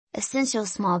Essential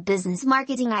small business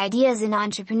marketing ideas. An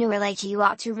entrepreneur like you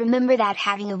ought to remember that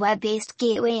having a web-based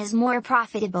gateway is more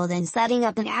profitable than setting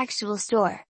up an actual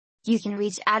store. You can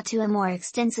reach out to a more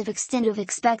extensive extent of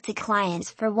expected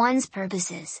clients for one's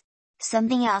purposes.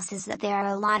 Something else is that there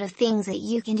are a lot of things that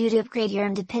you can do to upgrade your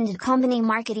independent company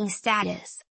marketing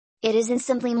status. It isn't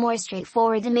simply more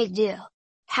straightforward than make do.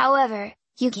 However,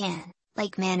 you can,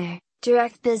 like manner,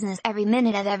 direct business every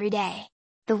minute of every day.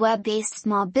 The web-based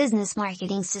small business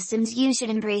marketing systems you should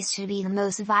embrace should be the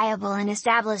most viable and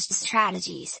established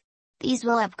strategies. These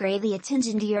will upgrade the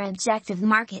attention to your objective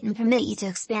market and permit you to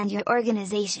expand your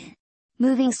organization.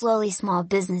 Moving slowly. Small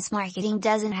business marketing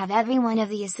doesn't have every one of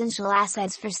the essential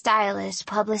assets for stylish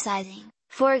publicizing.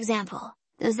 For example,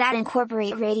 those that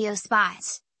incorporate radio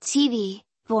spots, TV,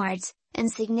 boards,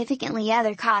 and significantly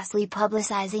other costly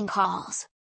publicizing calls.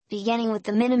 Beginning with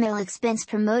the minimal expense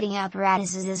promoting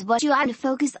apparatuses is what you ought to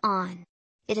focus on.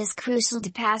 It is crucial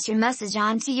to pass your message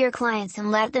on to your clients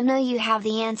and let them know you have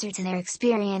the answer to their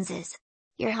experiences.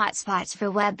 Your hotspots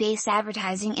for web-based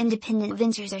advertising. Independent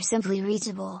ventures are simply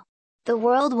reachable. The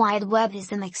World Wide Web is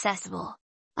them accessible.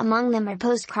 Among them are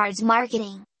postcards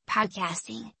marketing,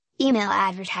 podcasting, email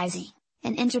advertising,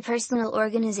 and interpersonal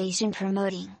organization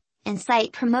promoting, and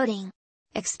site promoting.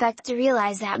 Expect to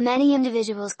realize that many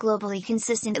individuals globally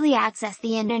consistently access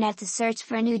the internet to search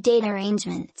for new data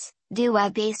arrangements, do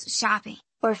web-based shopping,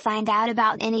 or find out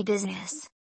about any business.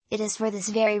 It is for this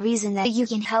very reason that you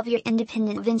can help your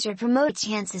independent venture promote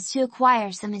chances to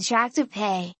acquire some attractive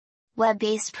pay.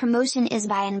 Web-based promotion is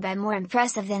by and by more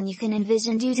impressive than you can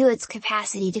envision due to its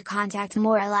capacity to contact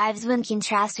more lives when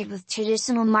contrasted with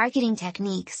traditional marketing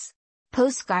techniques.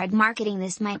 Postcard marketing.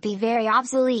 This might be very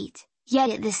obsolete, yet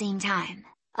at the same time,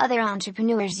 other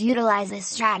entrepreneurs utilize this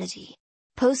strategy.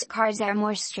 Postcards are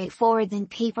more straightforward than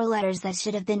paper letters that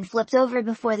should have been flipped over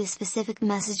before the specific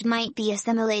message might be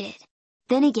assimilated.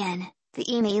 Then again,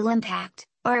 the email impact,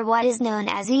 or what is known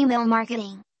as email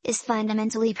marketing, is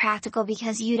fundamentally practical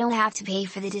because you don't have to pay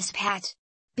for the dispatch.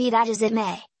 Be that as it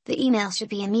may, the email should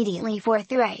be immediately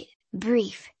forthright,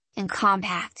 brief, and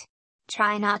compact.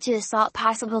 Try not to assault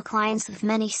possible clients with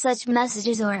many such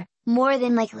messages or, more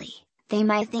than likely, they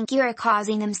might think you are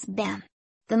causing them spam.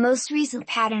 The most recent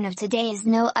pattern of today is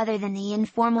no other than the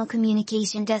informal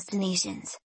communication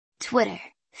destinations. Twitter,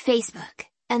 Facebook,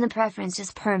 and the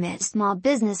preferences permit small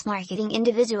business marketing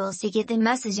individuals to get the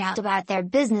message out about their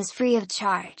business free of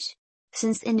charge.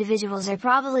 Since individuals are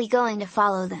probably going to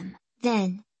follow them,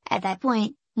 then, at that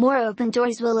point, more open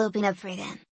doors will open up for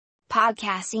them.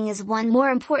 Podcasting is one more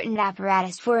important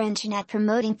apparatus for internet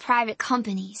promoting private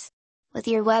companies. With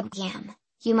your webcam,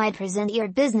 you might present your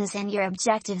business and your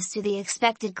objectives to the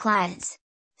expected clients.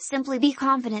 Simply be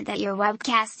confident that your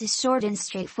webcast is short and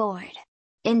straightforward.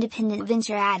 Independent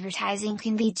venture advertising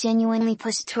can be genuinely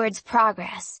pushed towards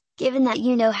progress, given that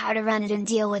you know how to run it and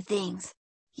deal with things.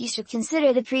 You should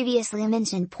consider the previously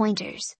mentioned pointers.